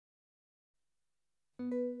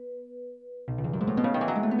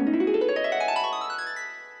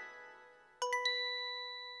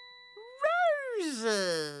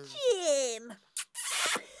Roses! Jim!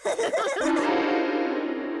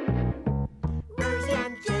 Rosie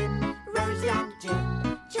and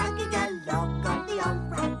Jim, chugging along on the old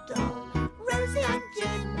ragdoll. Rosie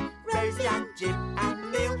and Jim, and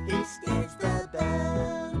Neil he steers the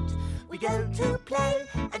boat. We go to play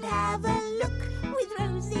and have a look with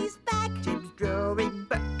Rosie's bag. Jim's drawing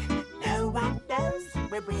book. No one knows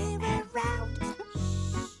when we're around.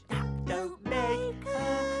 Shh, don't make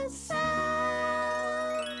a sound.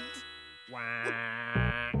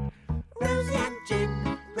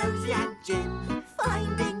 Rosie and Jim,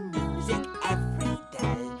 finding music every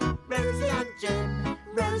day. Rosie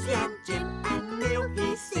and Jim, and Neil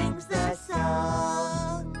he sings the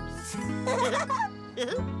songs.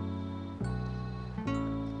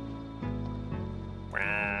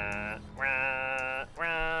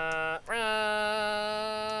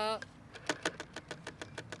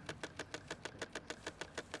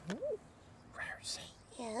 Rosie,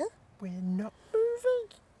 Yeah? we're not moving.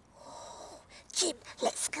 Jim,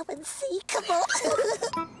 let's go and see. Come on.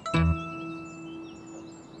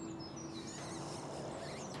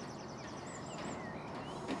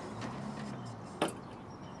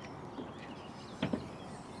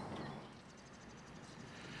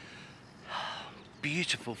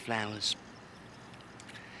 Beautiful flowers.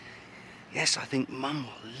 Yes, I think Mum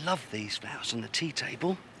will love these flowers on the tea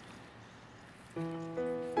table.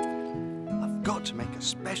 I've got to make a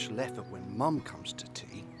special effort when Mum comes to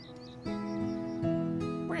tea.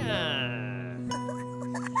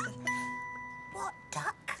 What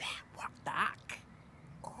duck? What duck?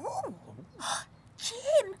 Oh,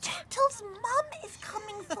 Jim, Tootle's mum is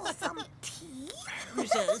coming for some tea.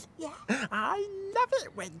 Roses? Yeah, I love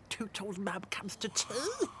it when Tootle's mum comes to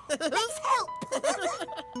tea. let's help.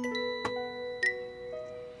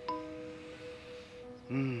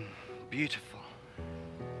 Beautiful.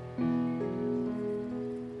 I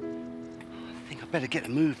think I'd better get a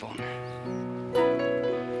move on.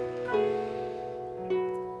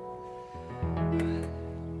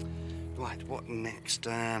 Right, what next?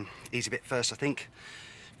 Easy bit first, I think.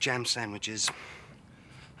 Jam sandwiches.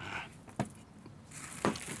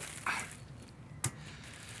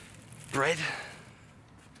 Bread.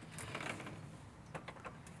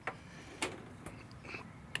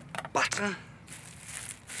 Butter.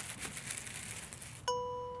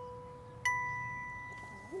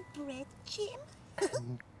 Bread, Jim.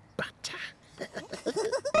 Butter.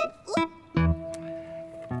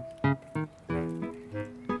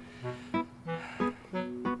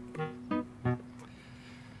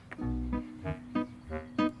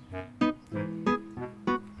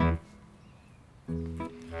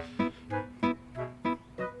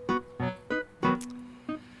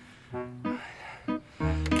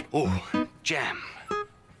 Oh, jam.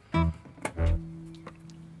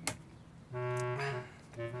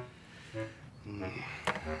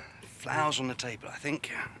 Flowers on the table, I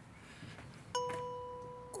think.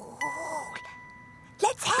 Oh,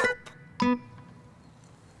 let's help.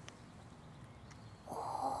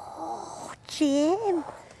 Oh, Jim,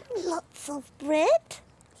 lots of bread.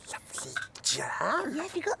 Lovely jam. Yeah,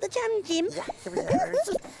 have you got the jam, Jim? Yeah, here we are.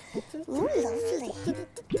 Oh, lovely.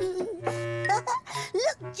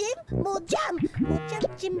 Look, Jim, more jam. More jam,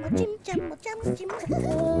 Jim, more Jim, jam, more jam, Jim.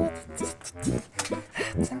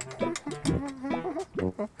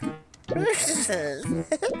 Roses.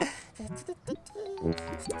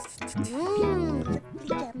 Lovely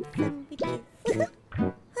jam from we give.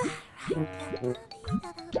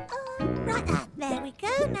 Right, there we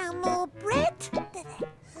go. Now more bread.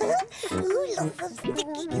 Ooh, lots of sticky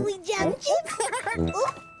gooey jam, Jim. Ooh.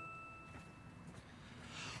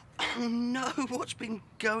 Oh no, what's been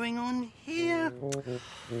going on here?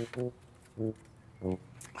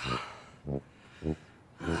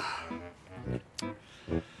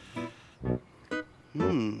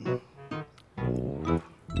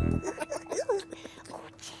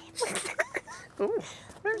 Oh,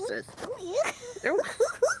 Roses. Oh, yeah.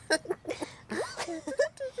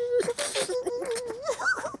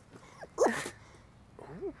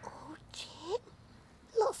 Oh, Jim.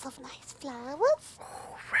 Lots of nice flowers.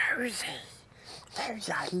 Oh, Roses. Those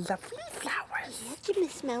are lovely flowers. Yeah, Jim, they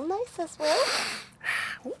smell nice as well.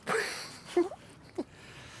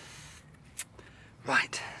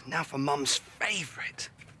 Right, now for Mum's favourite.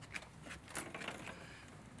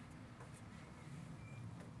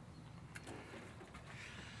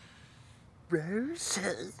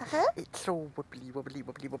 Roses. Uh-huh. It's all wobbly, wobbly,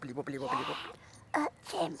 wobbly, wobbly, wobbly, wobbly, wobbly.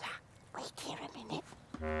 Jim, wait here a minute.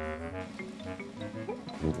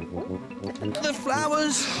 The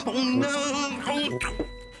flowers! Oh, no! Oh.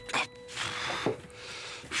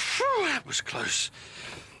 Phew, that was close.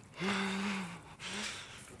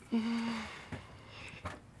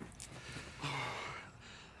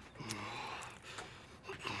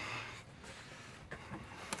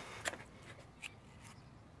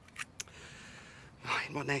 Right,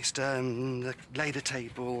 what next? Lay the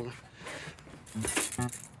table.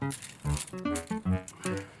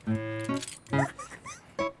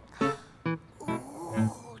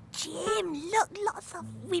 Oh, Jim, look, lots of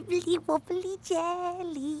wibbly wobbly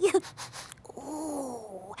jelly.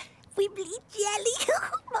 Oh, wibbly jelly,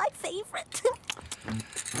 my favourite.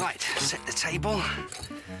 Right, set the table.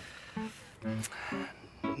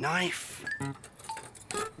 Knife.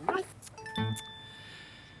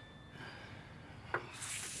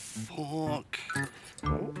 Fork.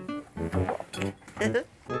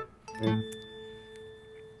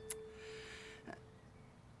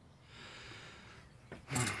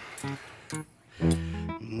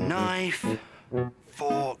 Knife,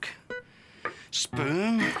 fork,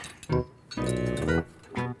 spoon.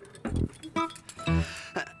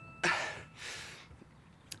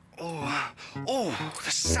 Oh,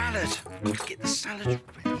 the salad. Got to get the salad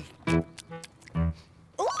ready.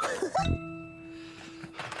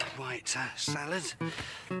 Right, salad.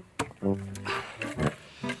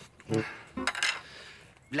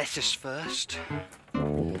 Lettuce first.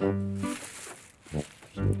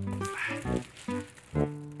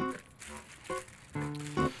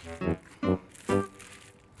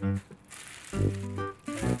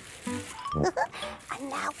 And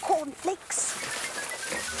now cornflakes.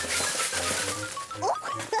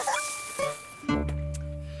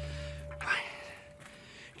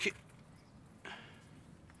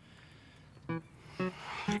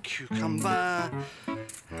 Cucumber.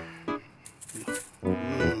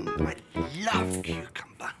 I love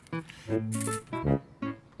cucumber.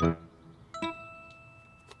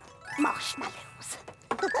 Marshmallows.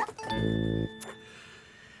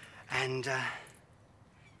 And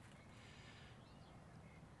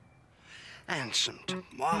some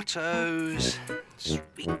tomatoes.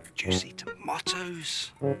 Sweet, juicy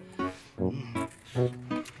tomatoes.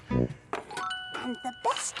 And the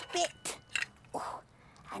best bit, oh,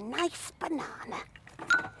 a nice banana.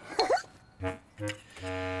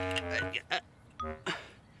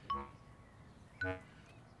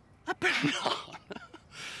 A banana?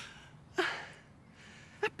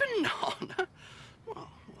 A banana? Oh,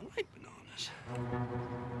 I like bananas.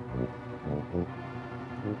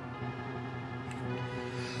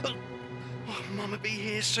 Oh, Mum'll be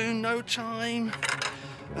here soon, no time.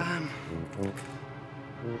 And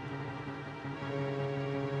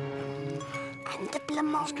a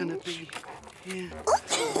blancmange. It's gonna be here.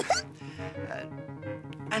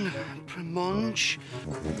 And a blancmange.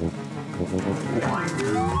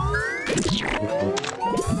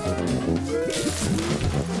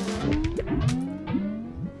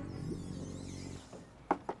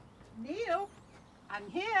 Neil, I'm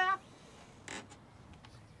here.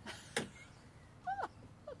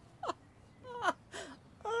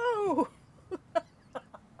 Oh,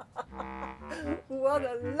 what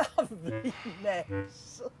a lovely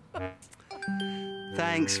mess.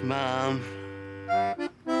 Thanks, Mum.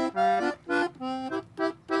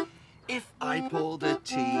 If I pour the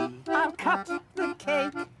tea, I'll cut the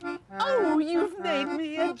cake. Oh, you've made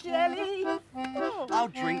me a jelly. Oh. I'll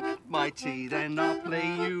drink my tea, then I'll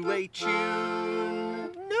play you a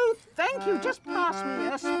tune. No, thank you. Just pass me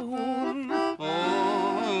a spoon. Oh.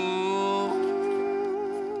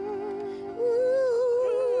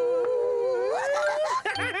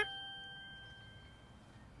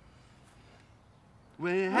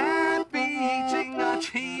 We're happy eating our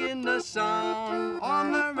tea in the sun.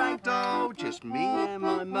 On the ragdoll, just me and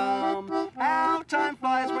my mum. How time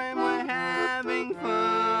flies when we're having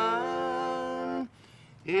fun.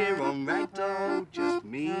 Here on ragdoll, just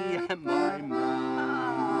me and my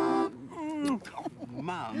mum. Oh,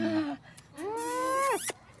 Mum.